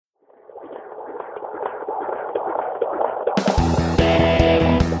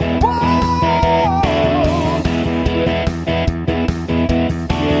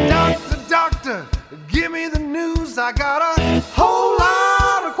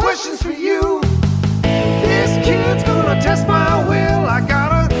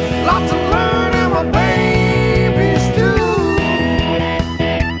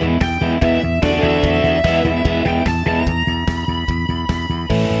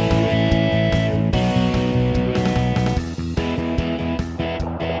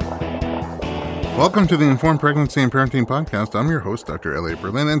Welcome to the Informed Pregnancy and Parenting Podcast. I'm your host, Dr. Elliot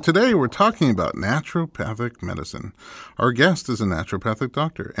Berlin, and today we're talking about naturopathic medicine. Our guest is a naturopathic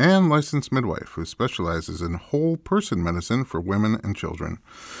doctor and licensed midwife who specializes in whole person medicine for women and children.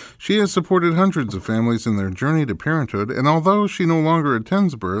 She has supported hundreds of families in their journey to parenthood, and although she no longer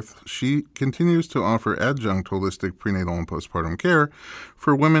attends birth, she continues to offer adjunct holistic prenatal and postpartum care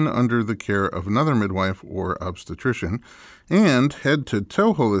for women under the care of another midwife or obstetrician, and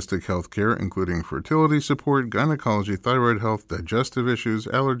head-to-toe holistic health care, including fertility support, gynecology, thyroid health, digestive issues,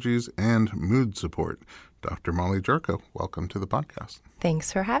 allergies, and mood support. Dr. Molly Jarchow, welcome to the podcast.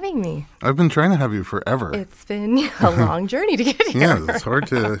 Thanks for having me. I've been trying to have you forever. It's been a long journey to get here. Yeah, it's hard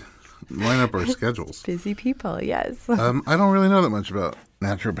to line up our schedules. Busy people, yes. I don't really know that much about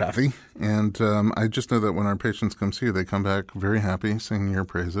naturopathy, and I just know that when our patients come see you, they come back very happy, singing your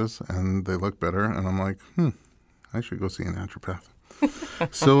praises, and they look better, and I'm like, I should go see a naturopath.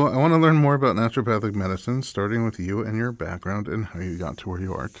 So I want to learn more about naturopathic medicine, starting with you and your background and how you got to where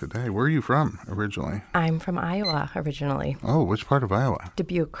you are today. Where are you from originally? I'm from Iowa originally. Oh, which part of Iowa?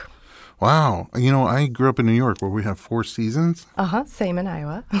 Dubuque. Wow. You know, I grew up in New York where we have 4 seasons. Same in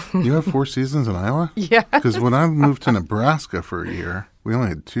Iowa. You have 4 seasons in Iowa? Yeah. Because when I moved to Nebraska for a year, we only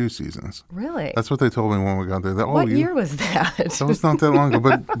had 2 seasons. Really? That's what they told me when we got there. What year was that? That was not that long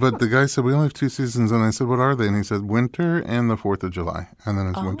ago. But the guy said, we only have 2 seasons. And I said, what are they? And he said, winter and the 4th of July. And then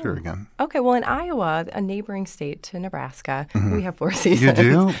it's winter again. Okay. Well, in Iowa, a neighboring state to Nebraska, we have 4 seasons. You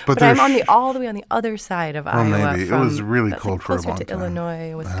do? But I'm all the way on the other side of Iowa. Maybe. It was really cold for a long time. Closer to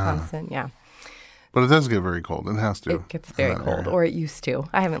Illinois, Wisconsin, yeah. But it does get very cold. It has to. It gets very cold, or it used to.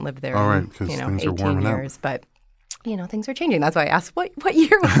 I haven't lived there in, things 18 years, but things are changing. That's why I asked, what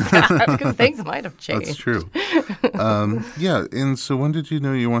year was that? Because things might have changed. That's true. And so when did you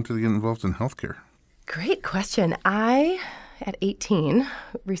know you wanted to get involved in healthcare? Great question. At 18,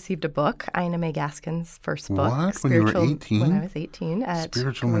 received a book, Ina May Gaskin's first book. What? When you were 18? When I was 18.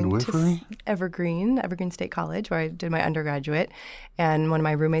 Spiritual midwifery? Evergreen State College, where I did my undergraduate. And one of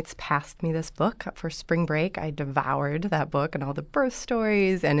my roommates passed me this book for spring break. I devoured that book and all the birth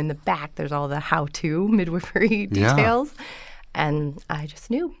stories. And in the back, there's all the how-to midwifery details. Yeah. And I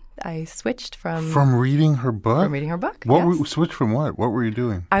just knew. I switched from reading her book? From reading her book, Switched from what? What were you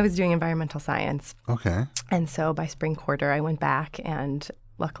doing? I was doing environmental science. Okay. And so by spring quarter, I went back and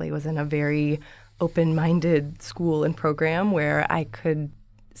luckily was in a very open-minded school and program where I could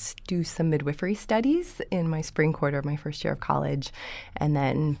do some midwifery studies in my spring quarter of my first year of college, and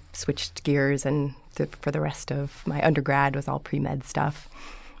then switched gears, and for the rest of my undergrad was all pre-med stuff.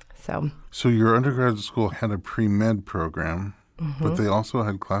 So your undergraduate school had a pre-med program. But they also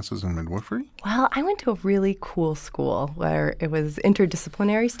had classes in midwifery? Well, I went to a really cool school where it was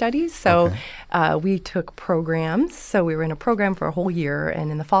interdisciplinary studies. So we took programs. So we were in a program for a whole year, and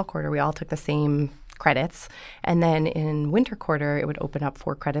in the fall quarter, we all took the same credits. And then in winter quarter, it would open up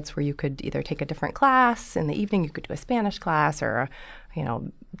 4 credits where you could either take a different class. In the evening, you could do a Spanish class or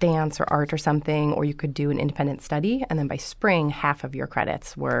dance or art or something, or you could do an independent study. And then by spring, half of your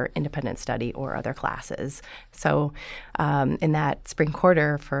credits were independent study or other classes. So in that spring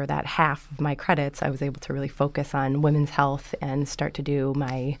quarter, for that half of my credits, I was able to really focus on women's health and start to do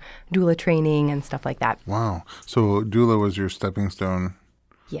my doula training and stuff like that. Wow. So doula was your stepping stone?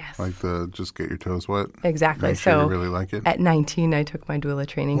 Yes. Like the just get your toes wet? Exactly. Make sure you really like it? At 19, I took my doula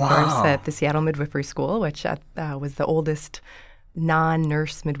training course at the Seattle Midwifery School, which was the oldest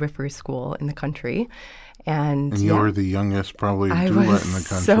non-nurse midwifery school in the country. And you were the youngest probably doula in the country.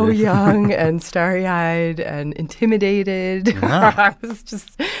 I was so young and starry-eyed and intimidated. Yeah. I was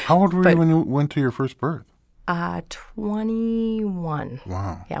just... How old were you when you went to your first birth? 21.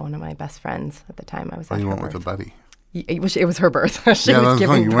 Wow. Yeah, one of my best friends at the time. I was at you her went birth. with a buddy. It was her birth. She was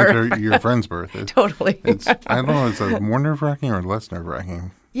giving birth. You went to your friend's birth. Totally. I don't know, is it more nerve-wracking or less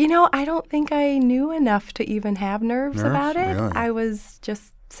nerve-wracking? I don't think I knew enough to even have nerves about it. Really? I was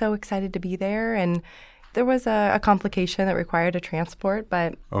just so excited to be there, and there was a complication that required a transport,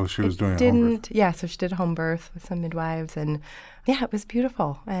 but she was doing a home birth. Yeah, so she did a home birth with some midwives, and yeah, it was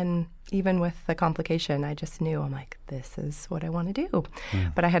beautiful. And even with the complication, I just knew, I'm like, this is what I want to do.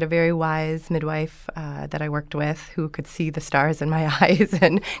 But I had a very wise midwife that I worked with who could see the stars in my eyes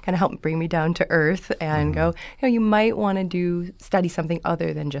and kind of help bring me down to earth and go, you might want to study something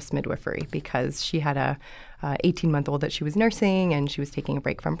other than just midwifery, because she had a 18-month-old that she was nursing, and she was taking a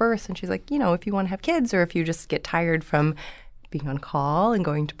break from birth. And she's like, if you want to have kids, or if you just get tired from being on call and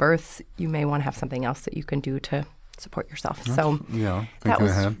going to births, you may want to have something else that you can do to support yourself. Yeah, that thinking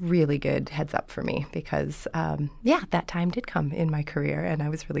was ahead. really good heads up for me because, that time did come in my career, and I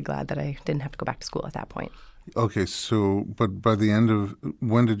was really glad that I didn't have to go back to school at that point. Okay, so, but by the end of,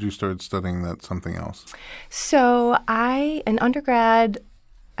 when did you start studying that something else? So in undergrad,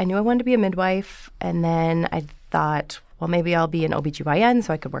 I knew I wanted to be a midwife, and then I thought, well, maybe I'll be an OBGYN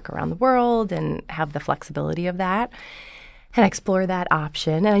so I could work around the world and have the flexibility of that. And I explored that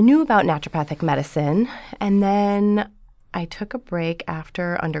option. And I knew about naturopathic medicine. And then I took a break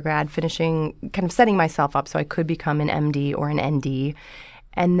after undergrad, finishing, kind of setting myself up so I could become an MD or an ND.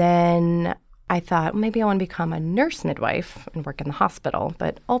 And then I thought, maybe I want to become a nurse midwife and work in the hospital.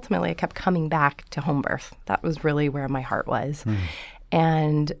 But ultimately, I kept coming back to home birth. That was really where my heart was.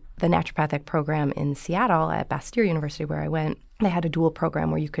 And the naturopathic program in Seattle at Bastyr University, where I went, they had a dual program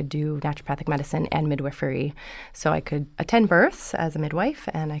where you could do naturopathic medicine and midwifery. So I could attend births as a midwife,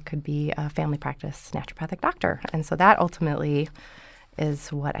 and I could be a family practice naturopathic doctor. And so that ultimately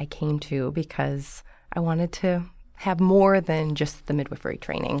is what I came to because I wanted to have more than just the midwifery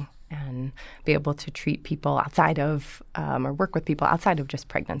training and be able to treat people outside of or work with people outside of just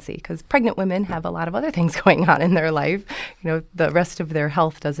pregnancy, because pregnant women have a lot of other things going on in their life. The rest of their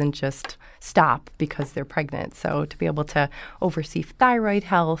health doesn't just stop because they're pregnant. So to be able to oversee thyroid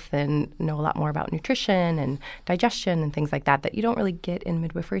health and know a lot more about nutrition and digestion and things like that you don't really get in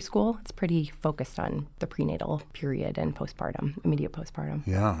midwifery school. It's pretty focused on the prenatal period and postpartum, immediate postpartum.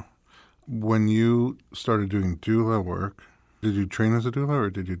 Yeah. When you started doing doula work, did you train as a doula or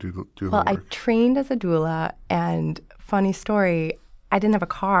did you do doula Well, work? I trained as a doula, and funny story, I didn't have a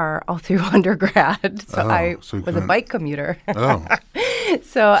car all through undergrad, so I was a bike commuter. Oh.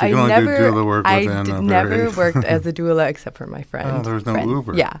 So you can only do doula work within never worked as a doula except for my friend. Oh, there was no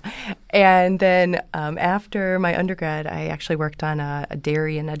Uber. Yeah. And then after my undergrad, I actually worked on a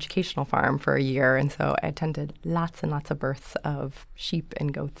dairy and educational farm for a year. And so I attended lots and lots of births of sheep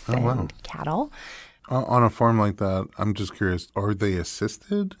and goats and cattle. On a farm like that, I'm just curious, are they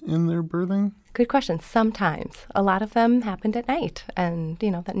assisted in their birthing? Good question. Sometimes. A lot of them happened at night. And,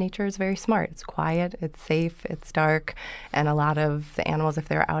 that nature is very smart. It's quiet, it's safe, it's dark. And a lot of the animals, if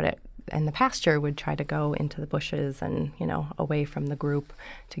they're out in the pasture, would try to go into the bushes and, away from the group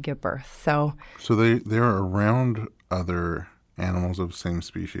to give birth. So they're around other animals of same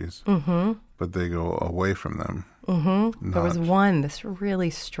species, but they go away from them. There was this really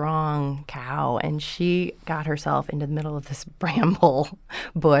strong cow, and she got herself into the middle of this bramble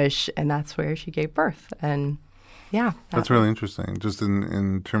bush, and that's where she gave birth. And that's really interesting. Just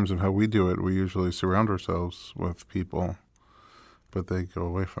in terms of how we do it, we usually surround ourselves with people, but they go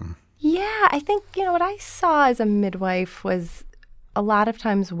away from. Yeah, I think, what I saw as a midwife was a lot of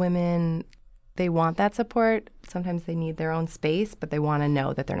times women, they want that support. Sometimes they need their own space, but they want to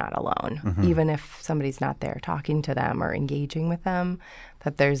know that they're not alone. Even if somebody's not there talking to them or engaging with them,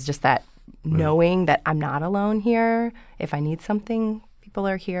 that there's just that knowing that I'm not alone here. If I need something, people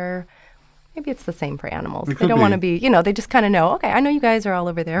are here. Maybe it's the same for animals. They don't want to be, they just kind of know, okay, I know you guys are all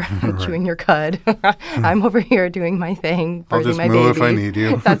over there chewing your cud. I'm over here doing my thing, birthing my baby. I'll just move if I need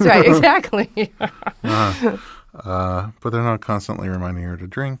you. That's right, exactly. But they're not constantly reminding her to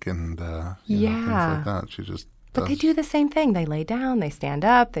drink and things like that. She just But they do the same thing. They lay down, they stand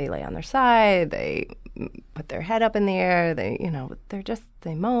up, they lay on their side, they put their head up in the air, they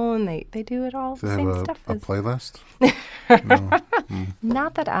moan, they do it all, the same stuff. A playlist?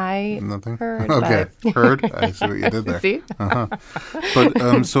 Not that I heard. Okay, heard? I see what you did there. See?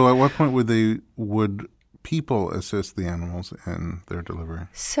 But so at what point would people assist the animals in their delivery?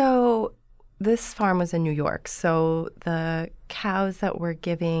 So this farm was in New York, so the cows that were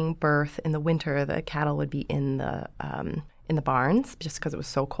giving birth in the winter, the cattle would be in the barns just because it was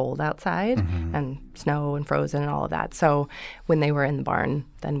so cold outside and snow and frozen and all of that. So when they were in the barn,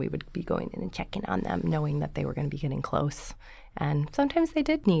 then we would be going in and checking on them, knowing that they were going to be getting close. And sometimes they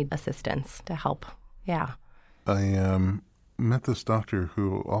did need assistance to help. Yeah. I met this doctor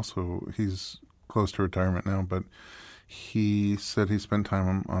who he's close to retirement now, but he said he spent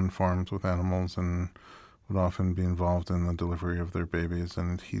time on farms with animals and would often be involved in the delivery of their babies.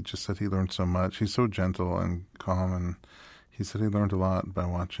 And he just said he learned so much. He's so gentle and calm, and he said he learned a lot by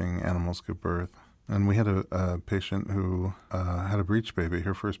watching animals give birth. And we had a patient who had a breech baby.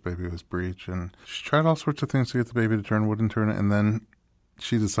 Her first baby was breech, and she tried all sorts of things to get the baby to turn, wouldn't turn it. And then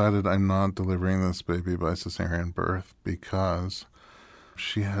she decided, I'm not delivering this baby by cesarean birth because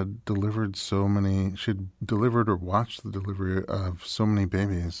she had delivered she'd delivered or watched the delivery of so many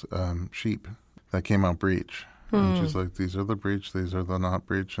babies, sheep, that came out breech. And she's like, these are the breech, these are the not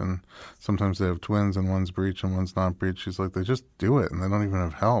breech. And sometimes they have twins and one's breech and one's not breech. She's like, they just do it and they don't even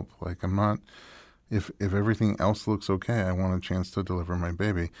have help. Like, I'm not, if everything else looks okay, I want a chance to deliver my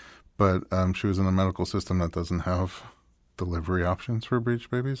baby. But she was in a medical system that doesn't have delivery options for breech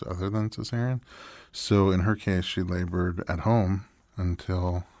babies other than cesarean. So in her case, she labored at home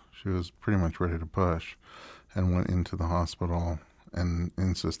until she was pretty much ready to push and went into the hospital and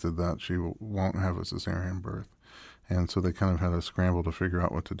insisted that she won't have a cesarean birth. And so they kind of had a scramble to figure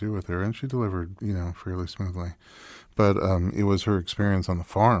out what to do with her. And she delivered, fairly smoothly. But it was her experience on the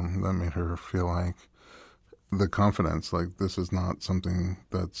farm that made her feel like the confidence, like this is not something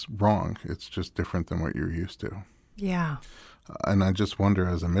that's wrong. It's just different than what you're used to. Yeah. And I just wonder,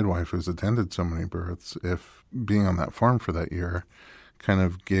 as a midwife who's attended so many births, if being on that farm for that year kind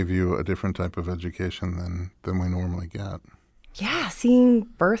of gave you a different type of education than we normally get. Yeah, seeing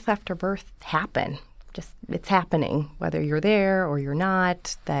birth after birth happen. Just it's happening, whether you're there or you're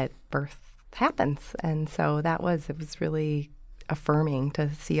not, that birth happens. And so it was really affirming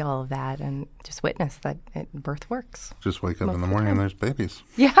to see all of that and just witness that birth works. Just wake up in the morning and there's babies.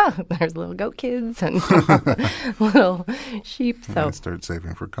 Yeah, there's little goat kids and little sheep. So I start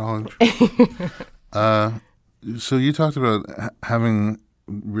saving for college. So you talked about having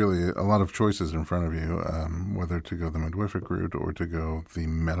really a lot of choices in front of you, whether to go the midwifery route or to go the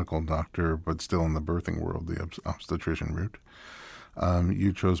medical doctor, but still in the birthing world, the obstetrician route.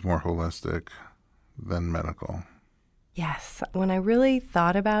 You chose more holistic than medical. Yes. When I really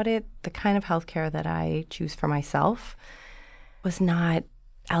thought about it, the kind of healthcare that I choose for myself was not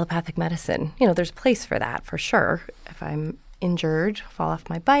allopathic medicine. There's a place for that, for sure. If I'm injured, fall off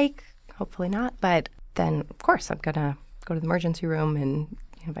my bike, hopefully not, but then, of course, I'm going to go to the emergency room and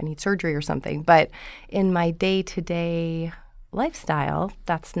if I need surgery or something. But in my day-to-day lifestyle,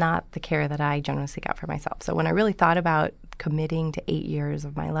 that's not the care that I generally seek out for myself. So when I really thought about committing to 8 years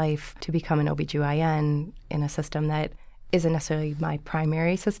of my life to become an OBGYN in a system that isn't necessarily my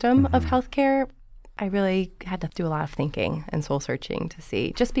primary system of healthcare, I really had to do a lot of thinking and soul searching to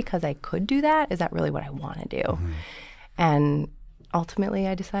see, just because I could do that, is that really what I want to do? And ultimately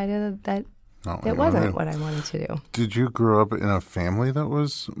I decided that it wasn't what I wanted to do. Did you grow up in a family that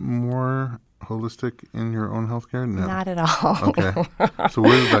was more holistic in your own healthcare? No. Not at all. Okay. So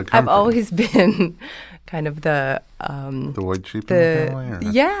where did that come from? I've always been kind of the white sheep in the family?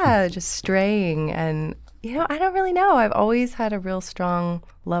 Or? Yeah, just straying. And, I don't really know. I've always had a real strong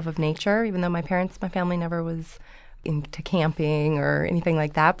love of nature, even though my family never was into camping or anything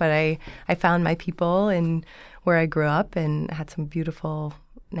like that. But I found my people in where I grew up and had some beautiful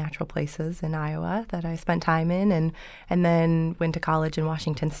natural places in Iowa that I spent time in, and then went to college in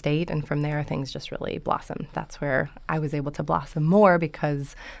Washington State, and from there things just really blossomed. That's where I was able to blossom more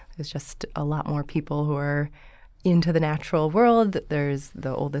because there's just a lot more people who are into the natural world. There's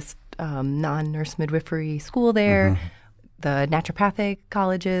the oldest non-nurse midwifery school there. The naturopathic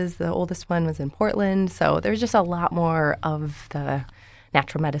colleges, the oldest one was in Portland. So there's just a lot more of the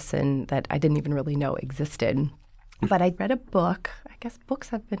natural medicine that I didn't even really know existed. But I read a book. I guess books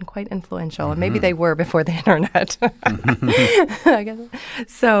have been quite influential, and maybe they were before the internet. I guess.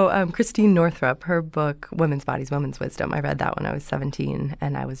 So Christine Northrup, her book, Women's Bodies, Women's Wisdom, I read that when I was 17,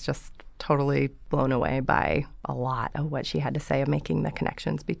 and I was just totally blown away by a lot of what she had to say of making the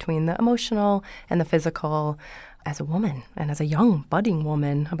connections between the emotional and the physical as a woman and as a young, budding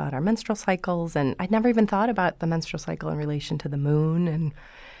woman, about our menstrual cycles. And I'd never even thought about the menstrual cycle in relation to the moon, and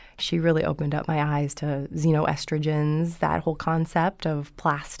she really opened up my eyes to xenoestrogens, that whole concept of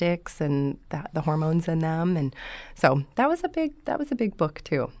plastics and the hormones in them. And so that was a big book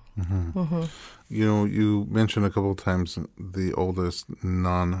too. You mentioned a couple of times the oldest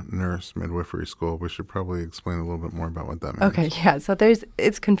non-nurse midwifery school. We should probably explain a little bit more about what that means. Okay, yeah. So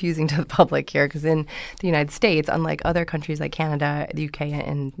it's confusing to the public here because in the United States, unlike other countries like Canada, the UK,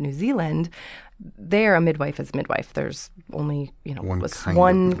 and New Zealand, there a midwife is midwife. There's only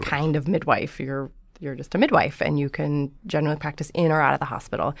one kind of midwife. You're just a midwife, and you can generally practice in or out of the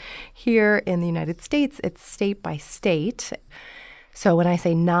hospital. Here in the United States, it's state by state. So when I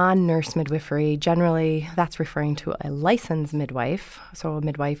say non-nurse midwifery, generally that's referring to a licensed midwife, so a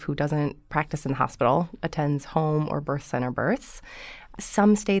midwife who doesn't practice in the hospital, attends home or birth center births.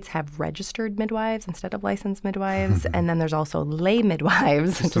 Some states have registered midwives instead of licensed midwives, and then there's also lay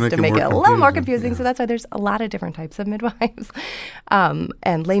midwives, just to make it a little more confusing. Yeah. So that's why there's a lot of different types of midwives.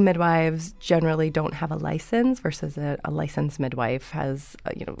 And lay midwives generally don't have a license versus a licensed midwife has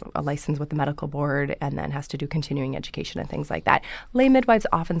a license with the medical board and then has to do continuing education and things like that. Lay midwives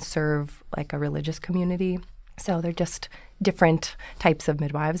often serve like a religious community. So they're just different types of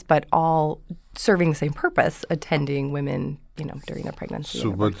midwives, but all serving the same purpose, attending women, during their pregnancy.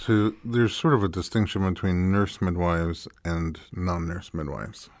 So, there's sort of a distinction between nurse midwives and non-nurse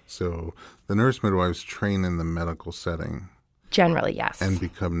midwives. So the nurse midwives train in the medical setting. Generally, yes. And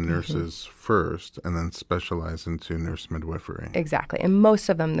become nurses first and then specialize into nurse midwifery. Exactly. And most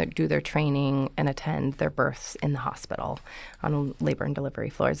of them that do their training and attend their births in the hospital on labor and delivery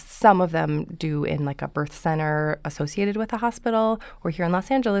floors. Some of them do in like a birth center associated with a hospital. Or here in Los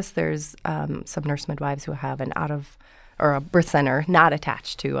Angeles, there's some nurse midwives who have a birth center not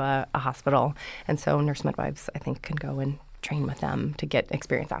attached to a hospital. And so nurse midwives, I think, can go and train with them to get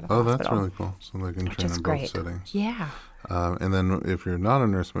experience out of the hospital. Oh, that's really cool. So they can train in both settings. Yeah. And then if you're not a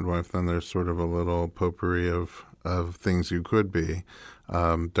nurse midwife, then there's sort of a little potpourri of things you could be.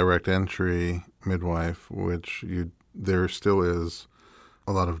 Direct entry midwife, there still is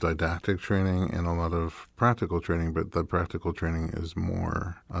a lot of didactic training and a lot of practical training, but the practical training is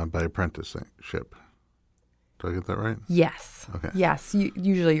more by apprenticeship. Do I get that right? Yes. Okay. Yes.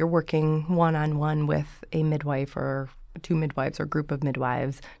 Usually you're working one-on-one with a midwife or two midwives or group of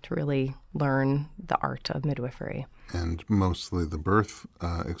midwives to really learn the art of midwifery. And mostly the birth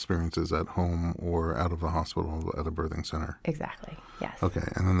experiences at home or out of a hospital at a birthing center. Exactly, yes. Okay,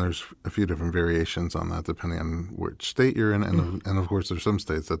 and then there's a few different variations on that depending on which state you're in. And of course, there's some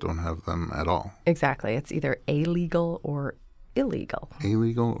states that don't have them at all. Exactly. It's either illegal or illegal.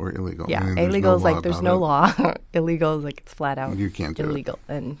 Illegal or illegal? Yeah, illegal is like there's no law. Illegal is like it's flat out you can't do illegal,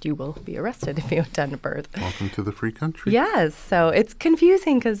 and you will be arrested if you attend a birth. Welcome to the free country. Yes, so it's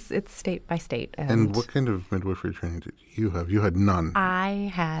confusing because it's state by state. And what kind of midwifery training did you have? You had none.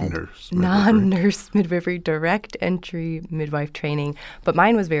 I had non-nurse midwifery, direct entry midwife training, but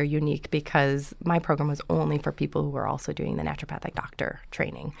mine was very unique because my program was only for people who were also doing the naturopathic doctor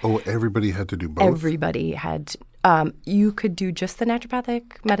training. Oh, everybody had to do both? Everybody had. You could do just the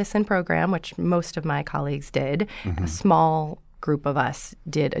naturopathic medicine program, which most of my colleagues did. A small group of us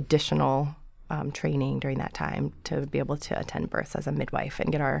did additional training during that time to be able to attend births as a midwife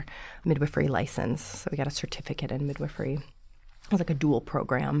and get our midwifery license. So we got a certificate in midwifery. It was like a dual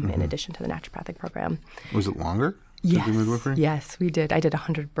program in addition to the naturopathic program. Was it longer? Yes. To do midwifery? Yes, we did. I did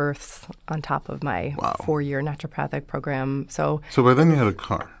 100 births on top of my 4-year naturopathic program. So by then you had a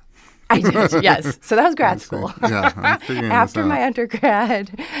car. I did, yes. So that was grad school. Yeah, I'm figuring After this out. my undergrad,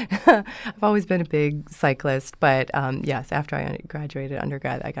 I've always been a big cyclist, but yes, after I graduated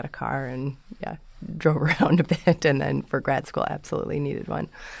undergrad, I got a car and drove around a bit, and then for grad school, absolutely needed one.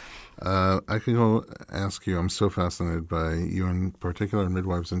 I can go ask you, I'm so fascinated by you in particular and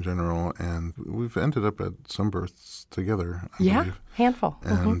midwives in general, and we've ended up at some births together, I believe. Handful.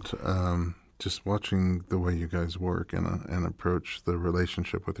 And just watching the way you guys work and approach the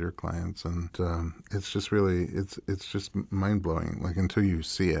relationship with your clients, and it's just really it's just mind blowing. Like until you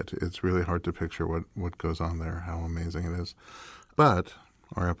see it, it's really hard to picture what goes on there, how amazing it is. But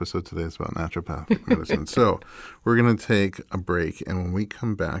our episode today is about naturopathic medicine, so we're going to take a break, and when we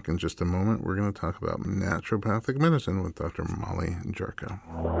come back in just a moment, we're going to talk about naturopathic medicine with Dr. Molly Jarchow.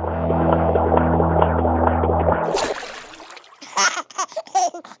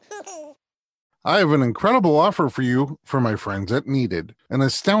 I have an incredible offer for you for my friends at Needed. An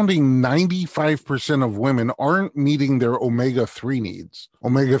astounding 95% of women aren't meeting their omega-3 needs.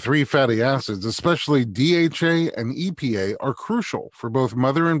 Omega-3 fatty acids, especially DHA and EPA, are crucial for both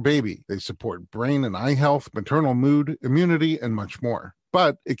mother and baby. They support brain and eye health, maternal mood, immunity, and much more.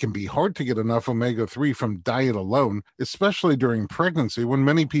 But it can be hard to get enough omega-3 from diet alone, especially during pregnancy when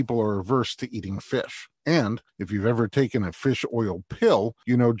many people are averse to eating fish. And if you've ever taken a fish oil pill,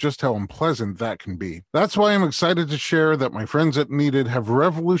 you know just how unpleasant that can be. That's why I'm excited to share that my friends at Needed have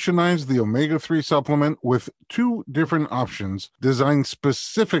revolutionized the omega-3 supplement with 2 different options designed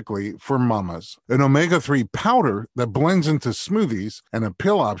specifically for mamas. An omega-3 powder that blends into smoothies and a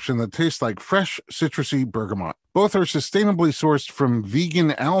pill option that tastes like fresh citrusy bergamot. Both are sustainably sourced from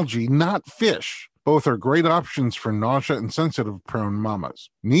vegan algae, not fish. Both are great options for nausea and sensitive-prone mamas.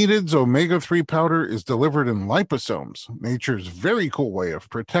 Needed's omega-3 powder is delivered in liposomes, nature's very cool way of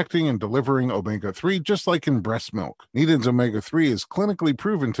protecting and delivering omega-3 just like in breast milk. Needed's omega-3 is clinically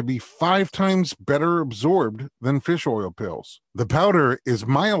proven to be 5 times better absorbed than fish oil pills. The powder is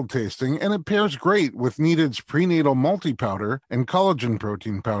mild-tasting, and it pairs great with Needed's prenatal multi-powder and collagen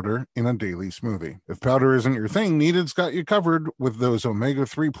protein powder in a daily smoothie. If powder isn't your thing, Needed's got you covered with those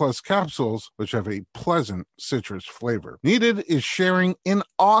omega-3 plus capsules, which have a pleasant citrus flavor. Needed is sharing an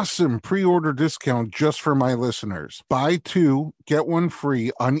awesome pre-order discount just for my listeners. Buy 2, get one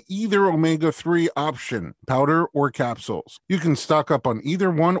free on either omega-3 option, powder or capsules. You can stock up on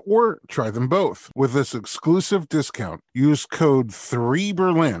either one or try them both with this exclusive discount. Use code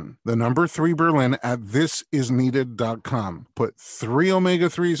 3Berlin, the number 3Berlin at thisisneeded.com. Put 3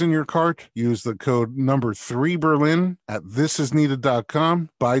 omega-3s in your cart. Use the code number 3Berlin at thisisneeded.com.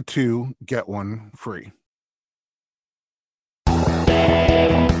 Buy 2, get 1 free.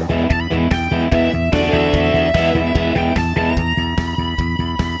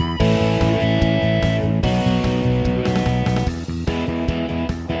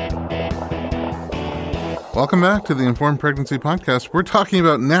 Welcome back to the Informed Pregnancy Podcast. We're talking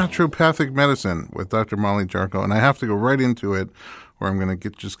about naturopathic medicine with Dr. Molly Jarchow, and I have to go right into it, or I'm going to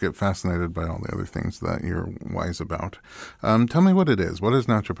just get fascinated by all the other things that you're wise about. Tell me what it is. What is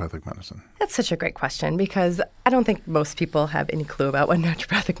naturopathic medicine? That's such a great question because I don't think most people have any clue about what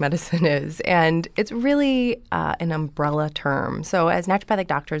naturopathic medicine is. And it's really an umbrella term. So as naturopathic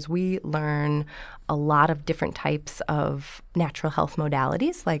doctors, we learn a lot of different types of natural health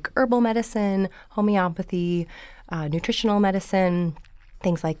modalities like herbal medicine, homeopathy, nutritional medicine,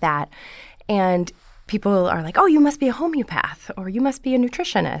 things like that. And people are like, oh, you must be a homeopath or you must be a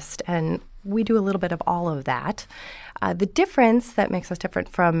nutritionist. And we do a little bit of all of that. The difference that makes us different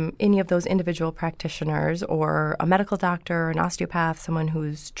from any of those individual practitioners or a medical doctor, an osteopath, someone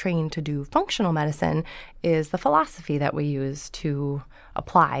who's trained to do functional medicine is the philosophy that we use to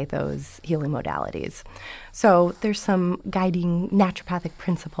apply those healing modalities. So there's some guiding naturopathic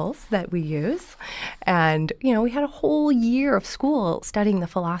principles that we use. And, we had a whole year of school studying the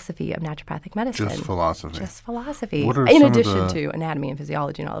philosophy of naturopathic medicine. Just philosophy. Just philosophy. What are in some addition of the... to anatomy and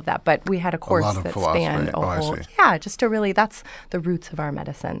physiology and all of that. But we had a course that spanned a whole... I see. Just to really, that's the roots of our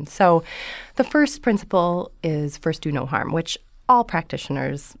medicine. So the first principle is first do no harm, which all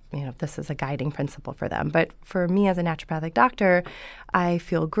practitioners, this is a guiding principle for them. But for me as a naturopathic doctor, I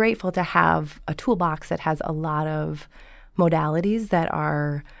feel grateful to have a toolbox that has a lot of modalities that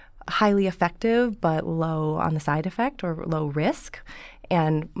are highly effective but low on the side effect or low risk.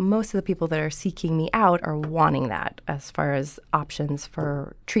 And most of the people that are seeking me out are wanting that as far as options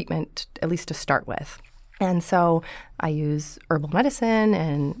for treatment, at least to start with. And so I use herbal medicine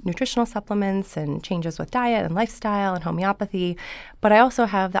and nutritional supplements and changes with diet and lifestyle and homeopathy. But I also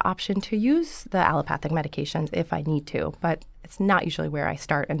have the option to use the allopathic medications if I need to. But it's not usually where I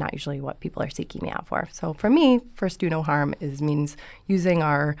start and not usually what people are seeking me out for. So for me, first do no harm means using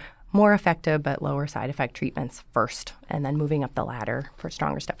our more effective but lower side effect treatments first and then moving up the ladder for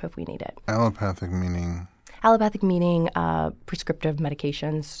stronger stuff if we need it. Allopathic meaning? Allopathic meaning prescriptive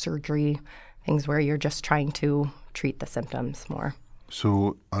medications, surgery, things where you're just trying to treat the symptoms more.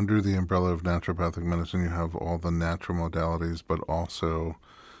 So under the umbrella of naturopathic medicine, you have all the natural modalities, but also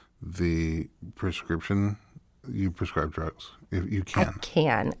the prescription. You prescribe drugs, if you can. I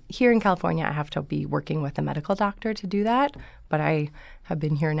can. Here in California, I have to be working with a medical doctor to do that, but I have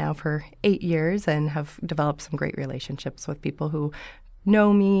been here now for 8 years and have developed some great relationships with people who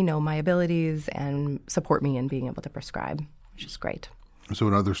know me, know my abilities, and support me in being able to prescribe, which is great. So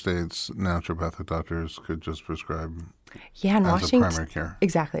in other states, naturopathic doctors could just prescribe in as Washington, a primary care.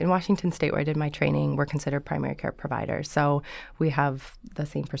 Exactly. In Washington State, where I did my training, we're considered primary care providers. So we have the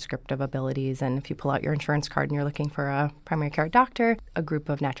same prescriptive abilities. And if you pull out your insurance card and you're looking for a primary care doctor, a group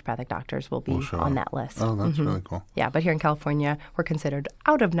of naturopathic doctors will be on that list. Oh, that's really cool. Yeah, but here in California, we're considered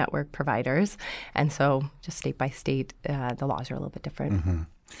out-of-network providers. And so just state by state, the laws are a little bit different. Mm-hmm.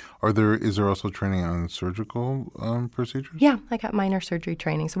 Is there also training on surgical procedures? Yeah, I got minor surgery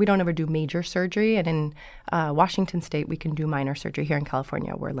training. So we don't ever do major surgery. And in Washington State, we can do minor surgery. Here in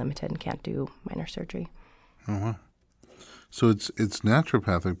California, we're limited and can't do minor surgery. Oh, wow. So it's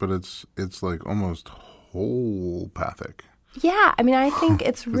naturopathic, but it's like almost wholopathic. Yeah, I think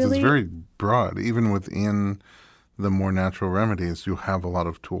it's really... It's very broad. Even within the more natural remedies, you have a lot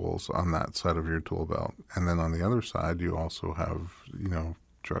of tools on that side of your tool belt. And then on the other side, you also have,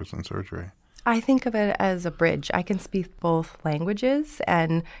 drugs and surgery. I think of it as a bridge. I can speak both languages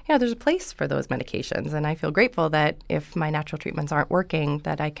and, there's a place for those medications. And I feel grateful that if my natural treatments aren't working,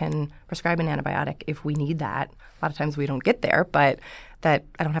 that I can prescribe an antibiotic if we need that. A lot of times we don't get there, but that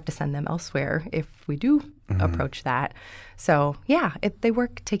I don't have to send them elsewhere if we do approach that. So, they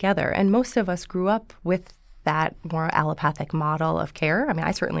work together. And most of us grew up with that more allopathic model of care.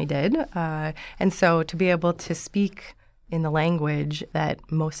 I certainly did. And so to be able to speak in the language that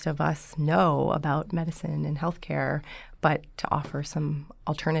most of us know about medicine and healthcare, but to offer some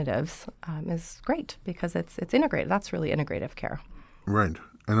alternatives is great because it's integrated. That's really integrative care. Right.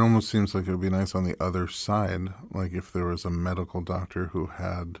 It almost seems like it would be nice on the other side, like if there was a medical doctor who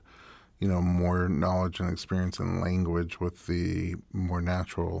had, more knowledge and experience and language with the more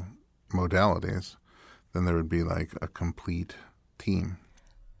natural modalities, then there would be like a complete team.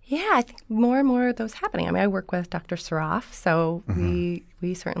 Yeah, I think more and more of those happening. I mean, I work with Dr. Saraf, so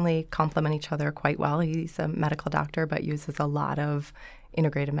we certainly complement each other quite well. He's a medical doctor, but uses a lot of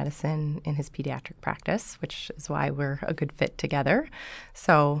integrative medicine in his pediatric practice, which is why we're a good fit together.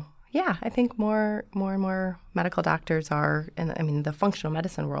 So, yeah, I think more and more medical doctors are, and I mean, the functional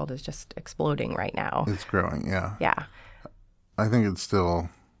medicine world is just exploding right now. It's growing, yeah. Yeah. I think it's still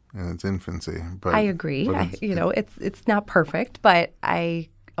in its infancy, but I agree. It's not perfect, but I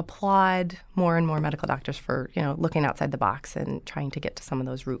applaud more and more medical doctors for, looking outside the box and trying to get to some of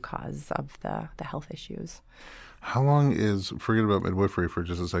those root causes of the health issues. How long forget about midwifery for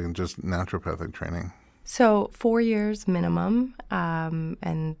just a second, just naturopathic training? So 4 years minimum,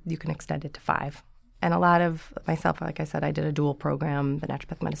 and you can extend it to 5. And a lot of myself, like I said, I did a dual program, the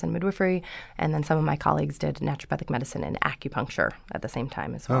naturopathic medicine midwifery, and then some of my colleagues did naturopathic medicine and acupuncture at the same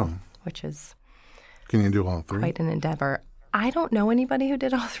time as well, which is Can you do all 3? Quite an endeavor. I don't know anybody who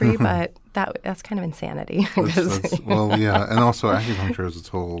did all 3, but that's kind of insanity. Well, yeah, and also acupuncture is its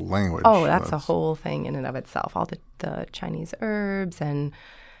whole language. Oh, that's a whole thing in and of itself. All the Chinese herbs and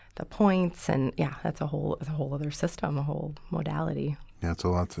the points, and yeah, that's a whole other system, a whole modality. Yeah, it's a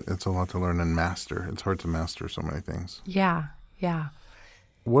lot to learn and master. It's hard to master so many things. Yeah.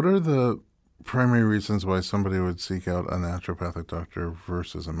 What are the primary reasons why somebody would seek out a naturopathic doctor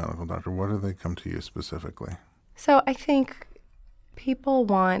versus a medical doctor? Why do they come to you specifically? So I think people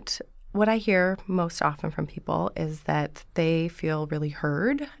what I hear most often from people is that they feel really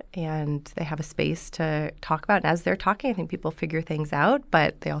heard and they have a space to talk about. And as they're talking, I think people figure things out,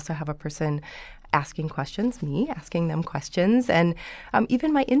 but they also have a person asking questions, me asking them questions. And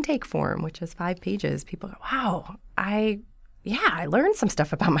even my intake form, which is 5 pages, people go, wow, I learned some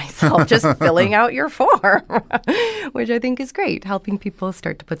stuff about myself just filling out your form, which I think is great, helping people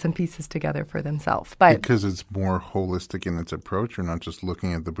start to put some pieces together for themselves. But because it's more holistic in its approach, you're not just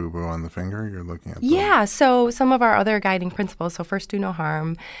looking at the boo-boo on the finger, you're looking at so some of our other guiding principles, so first do no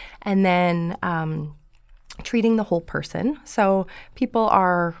harm, and then treating the whole person. So people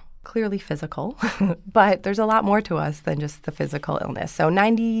are clearly physical, but there's a lot more to us than just the physical illness. So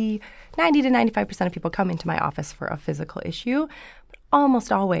 90 to 95% of people come into my office for a physical issue, but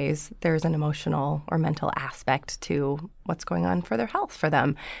almost always there's an emotional or mental aspect to what's going on for their health for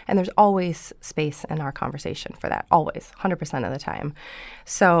them. And there's always space in our conversation for that, always, 100% of the time.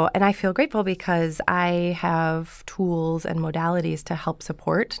 So, and I feel grateful because I have tools and modalities to help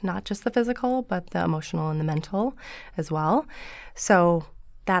support not just the physical, but the emotional and the mental as well. So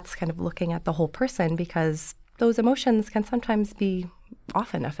that's kind of looking at the whole person because those emotions can sometimes be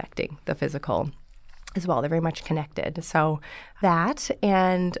often affecting the physical as well. They're very much connected. So that,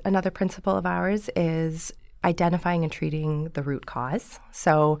 and another principle of ours is identifying and treating the root cause.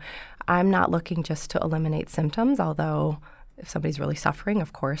 So I'm not looking just to eliminate symptoms, although if somebody's really suffering,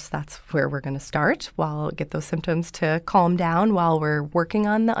 of course, that's where we're going to start. We'll get those symptoms to calm down while we're working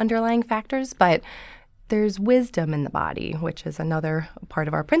on the underlying factors. But there's wisdom in the body, which is another part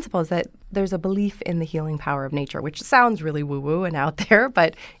of our principle, is that there's a belief in the healing power of nature, which sounds really woo-woo and out there,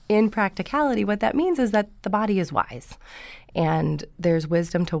 but in practicality, what that means is that the body is wise, and there's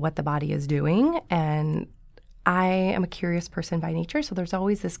wisdom to what the body is doing, and I am a curious person by nature, so there's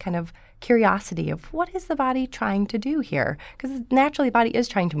always this kind of curiosity of what is the body trying to do here? Because naturally, the body is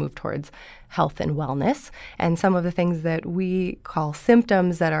trying to move towards health and wellness. And some of the things that we call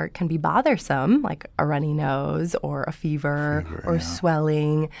symptoms that can be bothersome, like a runny nose or a fever or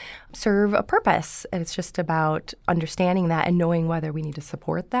swelling, serve a purpose. And it's just about understanding that and knowing whether we need to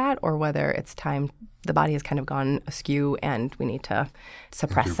support that or whether it's time the body has kind of gone askew and we need to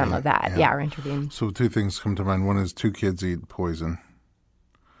suppress some of that. Or intervene. So 2 things come to mind. One is 2 kids eat poison.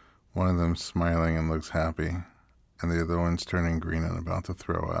 One of them's smiling and looks happy, and the other one's turning green and about to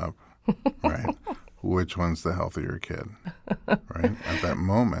throw up, right? Which one's the healthier kid, right? At that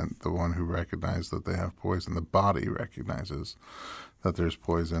moment, the one who recognized that they have poison, the body recognizes that there's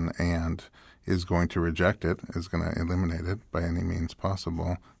poison and is going to reject it, is going to eliminate it by any means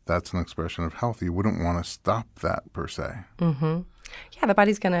possible. That's an expression of health. You wouldn't want to stop that per se. Mm-hmm. Yeah, the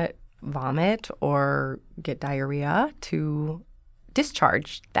body's going to vomit or get diarrhea to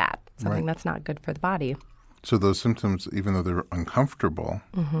discharge something that's not good for the body. So those symptoms, even though they're uncomfortable,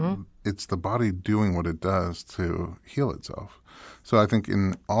 it's the body doing what it does to heal itself. So I think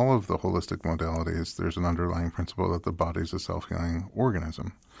in all of the holistic modalities, there's an underlying principle that the body's a self-healing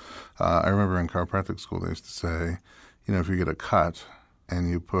organism. I remember in chiropractic school, they used to say, if you get a cut and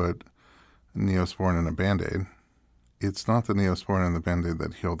you put Neosporin in a Band-Aid, it's not the Neosporin and the Band-Aid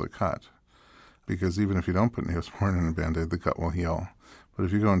that heal the cut, because even if you don't put Neosporin in a Band-Aid, the cut will heal. But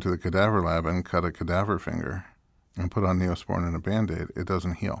if you go into the cadaver lab and cut a cadaver finger and put on Neosporin and a Band-Aid, it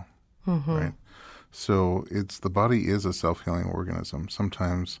doesn't heal, right? So the body is a self-healing organism.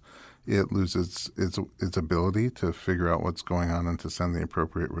 Sometimes it loses its ability to figure out what's going on and to send the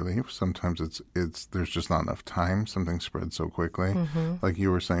appropriate relief. Sometimes there's just not enough time. Something spreads so quickly. Like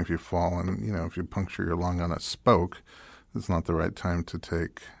you were saying, if you fall and, if you puncture your lung on a spoke, it's not the right time to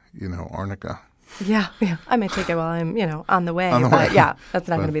take, arnica. Yeah. I may take it while I'm, on the way. But yeah, that's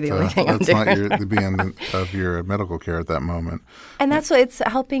not going to be the only thing I'm doing. That's not the end of your medical care at that moment. And that's what it's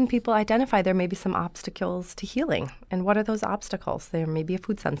helping people identify. There may be some obstacles to healing. And what are those obstacles? There may be a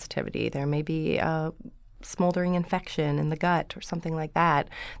food sensitivity. There may be a smoldering infection in the gut or something like that.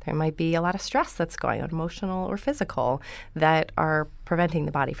 There might be a lot of stress that's going on, emotional or physical, that are preventing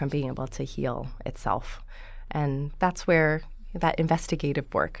the body from being able to heal itself. And that's where that investigative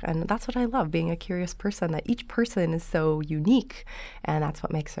work. And that's what I love, being a curious person, that each person is so unique. And that's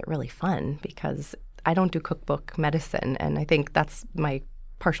what makes it really fun, because I don't do cookbook medicine. And I think that's my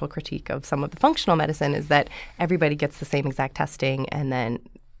partial critique of some of the functional medicine, is that everybody gets the same exact testing, and then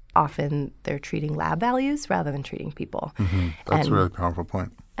often they're treating lab values rather than treating people. That's a really powerful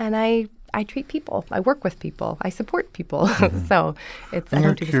point. And I treat people. I work with people. I support people. So it's. And I you're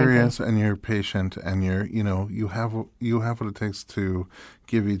don't do the same curious, thing. and you're patient, and you have what it takes to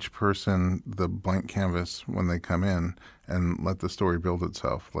give each person the blank canvas when they come in, and let the story build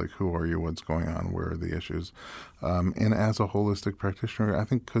itself. Like, who are you? What's going on? Where are the issues? And as a holistic practitioner, I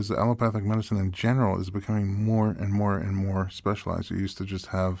think because allopathic medicine in general is becoming more and more and more specialized. You used to just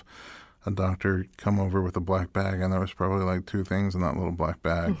have a doctor come over with a black bag, and there was probably like two things in that little black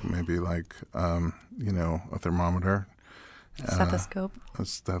bag, maybe like, a thermometer, Stethoscope. a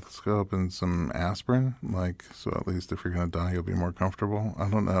stethoscope, and some aspirin. So at least if you're going to die, you'll be more comfortable. I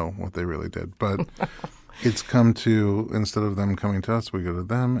don't know what they really did, but it's come to, instead of them coming to us, we go to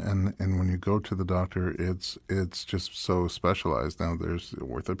them, and when you go to the doctor, it's just so specialized. Now there's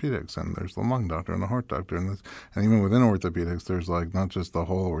orthopedics, and there's the lung doctor and the heart doctor, and even within orthopedics, there's like not just the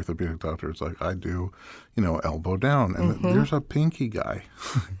whole orthopedic doctor. It's like, I do, elbow down, and there's a pinky guy,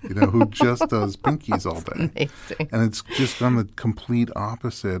 who just does pinkies all day. Amazing. And it's just on the complete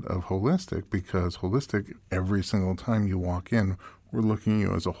opposite of holistic, because holistic, every single time you walk in, we're looking at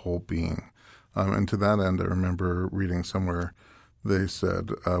you as a whole being. And to that end, I remember reading somewhere they said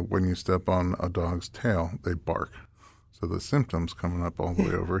when you step on a dog's tail, they bark. So the symptom's coming up all the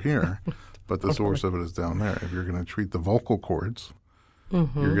way over here, but the source of it is down there. If you're going to treat the vocal cords,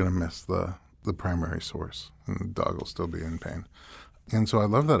 you're going to miss the primary source, and the dog will still be in pain. And so I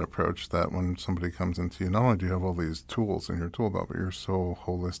love that approach, that when somebody comes into you, not only do you have all these tools in your tool belt, but you're so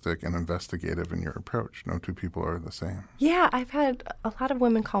holistic and investigative in your approach. No two people are the same. Yeah, I've had a lot of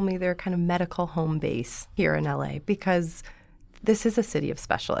women call me their kind of medical home base here in LA, because this is a city of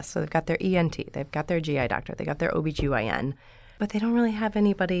specialists. So they've got their ENT, they've got their GI doctor, they got their OBGYN, but they don't really have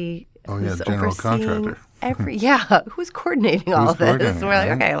anybody who's general overseeing contractor. Who's coordinating all this. We're like,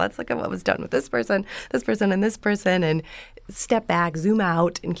 right? okay, let's look at what was done with this person, and this person, and step back, zoom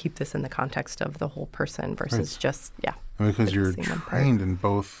out, and keep this in the context of the whole person versus just, Because you're trained in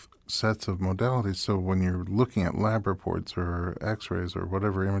both sets of modalities. So when you're looking at lab reports or X-rays or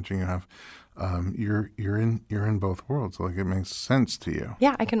whatever imaging you have, you're in both worlds. Like, it makes sense to you.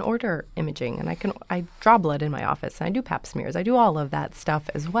 Yeah, I can order imaging, and I draw blood in my office, and I do pap smears. I do all of that stuff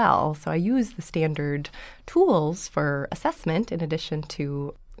as well. So I use the standard tools for assessment, in addition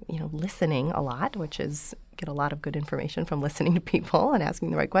to listening a lot, which is get a lot of good information from listening to people and asking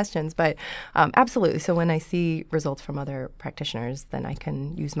the right questions. But absolutely. So when I see results from other practitioners, then I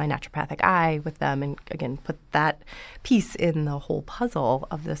can use my naturopathic eye with them and, again, put that piece in the whole puzzle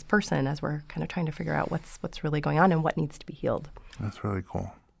of this person as we're kind of trying to figure out what's really going on and what needs to be healed. That's really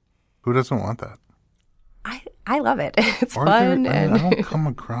cool. Who doesn't want that? I love it. It's fun. I don't come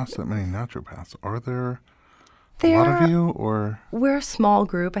across that many naturopaths. Are there a lot of you, or? We're a small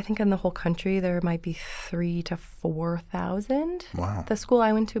group. I think in the whole country there might be 3,000 to 4,000. Wow. The school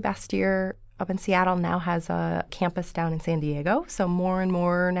I went to, Bastyr, up in Seattle, now has a campus down in San Diego. So more and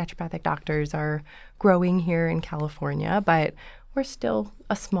more naturopathic doctors are growing here in California, but we're still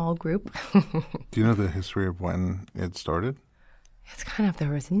a small group. Do you know the history of when it started? It's kind of,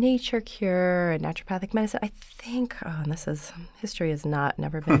 there was nature cure and naturopathic medicine. I think, history has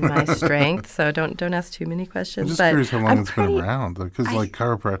never been my strength, so don't ask too many questions. I'm just curious how long it's been around, because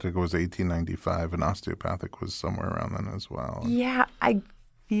chiropractic was 1895 and osteopathic was somewhere around then as well. Yeah, I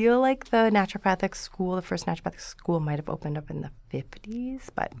feel like the naturopathic school, the first naturopathic school, might have opened up in the 50s,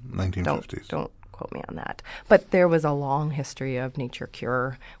 but 1950s. Don't quote me on that. But there was a long history of nature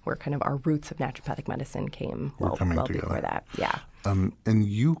cure where kind of our roots of naturopathic medicine came well before that. Yeah. And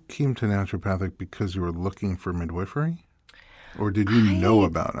you came to naturopathic because you were looking for midwifery? Or did you know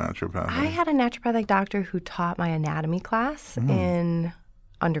about naturopathic? I had a naturopathic doctor who taught my anatomy class in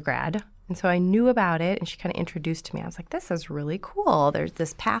undergrad. And so I knew about it, and she kind of introduced to me. I was like, this is really cool. There's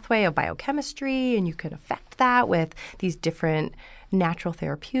this pathway of biochemistry, and you can affect that with these different natural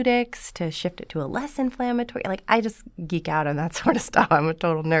therapeutics to shift it to a less inflammatory. Like, I just geek out on that sort of stuff. I'm a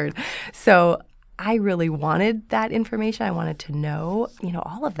total nerd. So I really wanted that information. I wanted to know,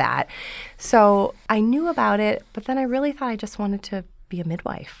 all of that. So I knew about it, but then I really thought I just wanted to be a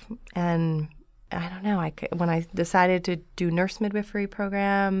midwife. And I don't know, when I decided to do nurse midwifery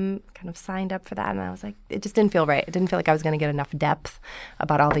program, kind of signed up for that, and I was like, it just didn't feel right. It didn't feel like I was going to get enough depth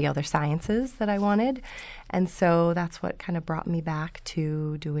about all the other sciences that I wanted. And so that's what kind of brought me back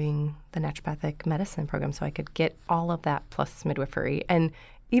to doing the naturopathic medicine program, so I could get all of that plus midwifery. And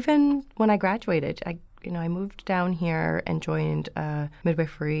even when I graduated, I moved down here and joined a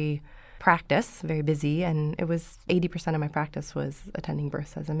midwifery practice, very busy, and it was 80% of my practice was attending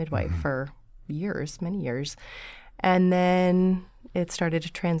births as a midwife for years, many years. And then it started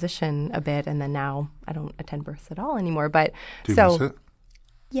to transition a bit, and then now I don't attend births at all anymore. But do you miss it?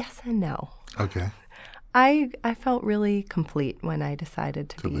 Yes and no. Okay. I felt really complete when I decided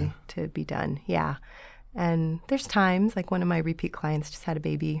to be done. Yeah. And there's times, like one of my repeat clients just had a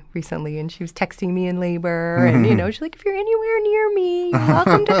baby recently, and she was texting me in labor, and, she's like, if you're anywhere near me, you're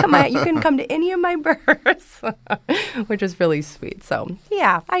welcome to come out. You can come to any of my births, which is really sweet. So,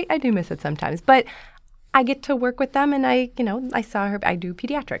 yeah, I do miss it sometimes. But I get to work with them, and I saw her. I do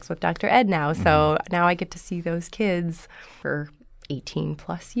pediatrics with Dr. Ed now, so now I get to see those kids for 18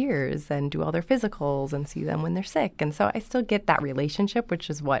 plus years and do all their physicals and see them when they're sick. And so I still get that relationship, which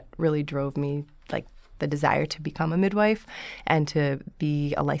is what really drove me, like, the desire to become a midwife and to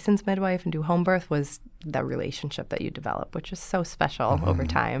be a licensed midwife and do home birth was the relationship that you develop, which is so special over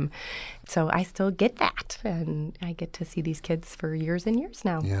time. So I still get that, and I get to see these kids for years and years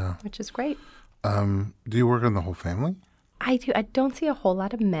now, which is great. Do you work on the whole family? I do. I don't see a whole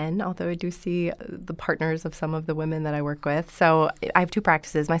lot of men, although I do see the partners of some of the women that I work with. So I have two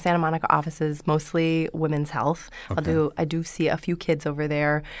practices. My Santa Monica office is mostly women's health. Okay. I do see a few kids over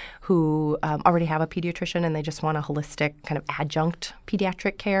there who already have a pediatrician, and they just want a holistic kind of adjunct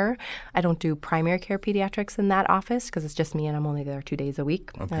pediatric care. I don't do primary care pediatrics in that office because it's just me, and I'm only there 2 days a week.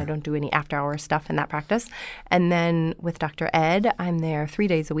 Okay. And I don't do any after-hour stuff in that practice. And then with Dr. Ed, I'm there 3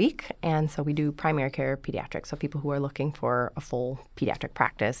 days a week, and so we do primary care pediatrics. So people who are looking for a full pediatric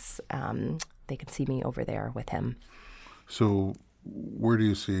practice, they can see me over there with him. So where do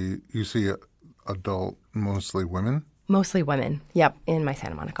you see adult, mostly women? Mostly women, yep, in my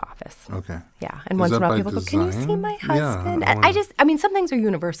Santa Monica office. Okay. Yeah, and once in a while people go, can you see my husband? Yeah, I mean, some things are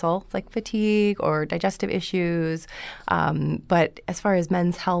universal, like fatigue or digestive issues, but as far as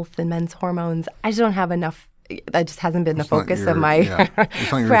men's health and men's hormones, I just don't have enough. That just hasn't been the focus of my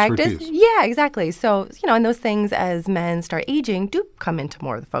practice. Yeah, exactly. So, and those things as men start aging do come into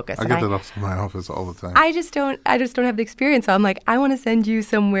more of the focus. I get that also in my office all the time. I just don't have the experience. So I'm like, I want to send you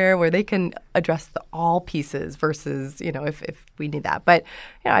somewhere where they can address all pieces versus, if we need that. But,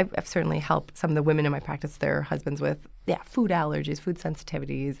 I've certainly helped some of the women in my practice, their husbands with, food allergies, food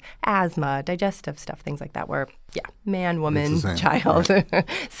sensitivities, asthma, digestive stuff, things like that where, man, woman, child, right.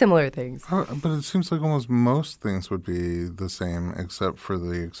 Similar things. But it seems like almost most things would be the same except for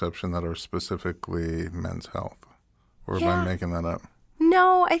the exception that are specifically men's health. Or am I making that up?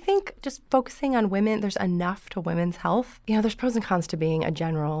 No, I think just focusing on women, there's enough to women's health. There's pros and cons to being a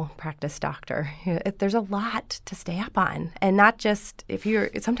general practice doctor. There's a lot to stay up on. And not just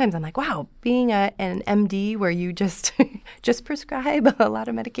sometimes I'm like, wow, being an MD where you just prescribe a lot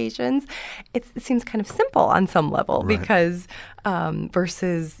of medications, it seems kind of simple on some level, right. Because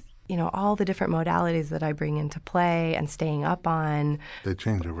versus all the different modalities that I bring into play and staying up on. They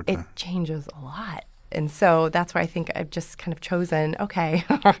change over time. It changes a lot. And so that's why I think I've just kind of chosen, okay,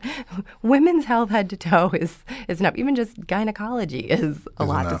 women's health head to toe is enough. Even just gynecology is a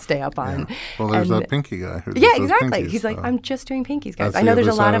lot to stay up on. Yeah. Well, there's that pinky guy who does exactly. Pinkies, He's like, I'm just doing pinkies, guys. I know there's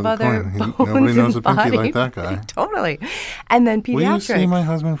a lot of other bones nobody knows in a pinky like that guy. Totally. And then pediatrics. Will you see my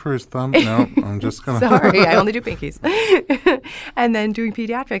husband for his thumb? No, I'm just going to. Sorry, I only do pinkies. And then doing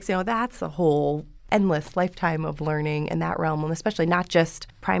pediatrics, that's a whole endless lifetime of learning in that realm, and especially not just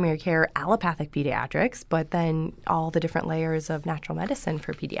primary care allopathic pediatrics, but then all the different layers of natural medicine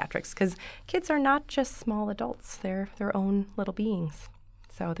for pediatrics, because kids are not just small adults. They're their own little beings.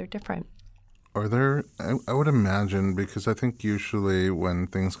 So they're different. Are there, I would imagine, because I think usually when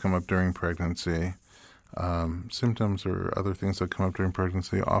things come up during pregnancy, symptoms or other things that come up during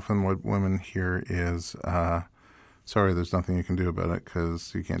pregnancy, often what women hear is, sorry, there's nothing you can do about it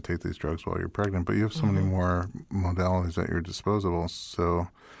because you can't take these drugs while you're pregnant, but you have so many more modalities at your disposal. So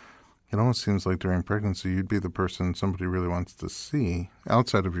it almost seems like during pregnancy, you'd be the person somebody really wants to see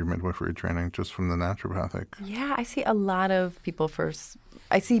outside of your midwifery training, just from the naturopathic. Yeah, I see a lot of people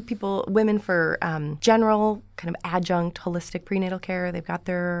women for general kind of adjunct holistic prenatal care. They've got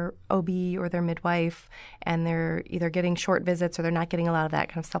their OB or their midwife, and they're either getting short visits or they're not getting a lot of that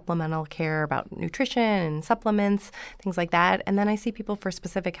kind of supplemental care about nutrition and supplements, things like that. And then I see people for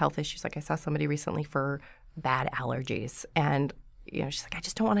specific health issues. Like I saw somebody recently for bad allergies, and she's like, I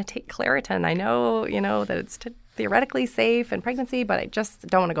just don't want to take Claritin. I know, that it's theoretically safe in pregnancy, but I just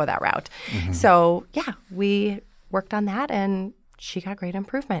don't want to go that route. Mm-hmm. So, yeah, we worked on that, and she got great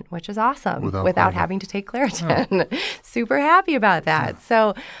improvement, which is awesome, without having to take Claritin. Oh. Super happy about that. Yeah.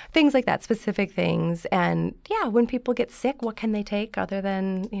 So things like that, specific things. And, yeah, when people get sick, what can they take other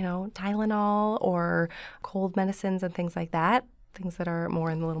than, Tylenol or cold medicines and things like that? Things that are more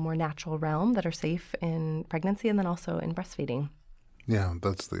in the little more natural realm that are safe in pregnancy and then also in breastfeeding. Yeah,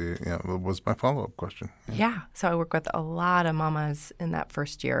 that was my follow-up question. Yeah. So I work with a lot of mamas in that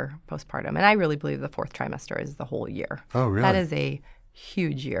first year postpartum. And I really believe the fourth trimester is the whole year. Oh, really? That is a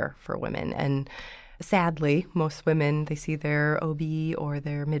huge year for women. And sadly, most women, they see their OB or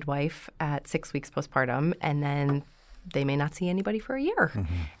their midwife at 6 weeks postpartum, and then they may not see anybody for a year.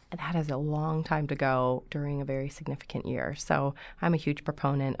 Mm-hmm. And that is a long time to go during a very significant year. So I'm a huge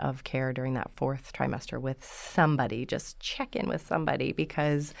proponent of care during that fourth trimester with somebody. Just check in with somebody,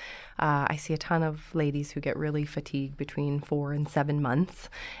 because I see a ton of ladies who get really fatigued between 4 and 7 months.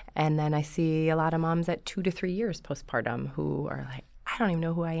 And then I see a lot of moms at 2 to 3 years postpartum who are like, I don't even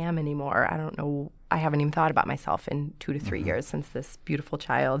know who I am anymore. I don't know. I haven't even thought about myself in 2 to 3 years since this beautiful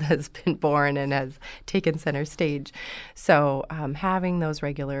child has been born and has taken center stage. So having those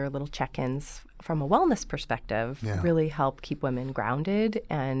regular little check-ins from a wellness perspective really help keep women grounded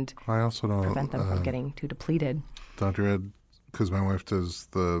and prevent them from getting too depleted. Dr. Ed, because my wife does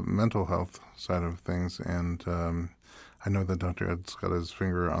the mental health side of things, and I know that Dr. Ed's got his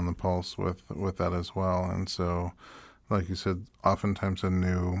finger on the pulse with that as well. And so, like you said, oftentimes a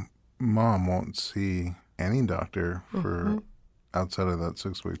new mom won't see any doctor for outside of that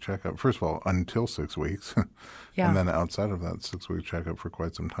 6-week checkup. First of all, until 6 weeks, and then outside of that 6-week checkup for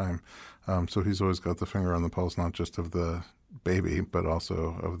quite some time. So he's always got the finger on the pulse, not just of the baby, but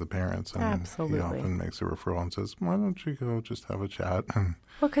also of the parents. And absolutely. He often makes a referral and says, why don't you go just have a chat?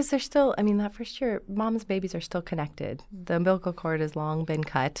 Well, because they're still, that first year, mom's babies are still connected. The umbilical cord has long been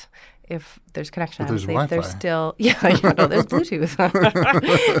cut. If there's connection, there's Wi-Fi. There's still, there's Bluetooth.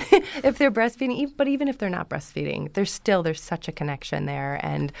 If they're breastfeeding, but even if they're not breastfeeding, there's such a connection there.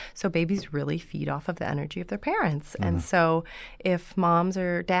 And so babies really feed off of the energy of their parents. Mm-hmm. And so if moms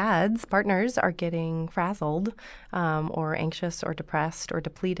or dads, partners are getting frazzled or anxious or depressed or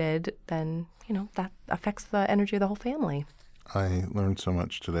depleted, then, that affects the energy of the whole family. I learned so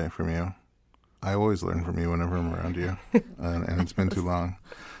much today from you. I always learn from you whenever I'm around you, and it's been too long.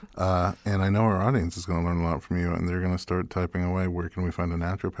 And I know our audience is going to learn a lot from you, and they're going to start typing away, where can we find a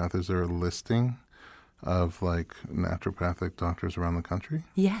naturopath? Is there a listing of naturopathic doctors around the country?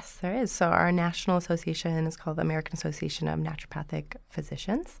 Yes, there is. So our national association is called the American Association of Naturopathic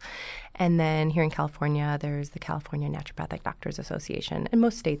Physicians. And then here in California, there's the California Naturopathic Doctors Association. And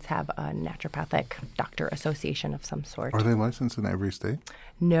most states have a naturopathic doctor association of some sort. Are they licensed in every state?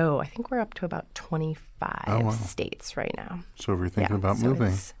 No, I think we're up to about 25 states right now. So if you're thinking about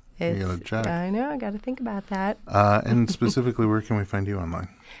moving, you got to check. I know, I got to think about that. And specifically, where can we find you online?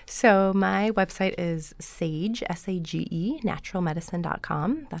 So my website is SAGE, S-A-G-E,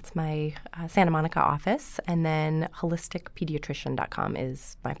 naturalmedicine.com. That's my Santa Monica office. And then holisticpediatrician.com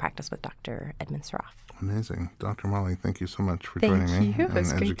is my practice with Dr. Edmund Saroff. Amazing. Dr. Molly, thank you so much for joining me and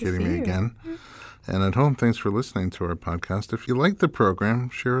educating me again. Mm-hmm. And at home, thanks for listening to our podcast. If you like the program,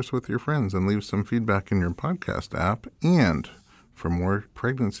 share us with your friends and leave some feedback in your podcast app. And for more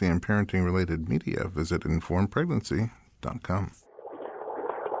pregnancy and parenting-related media, visit informedpregnancy.com.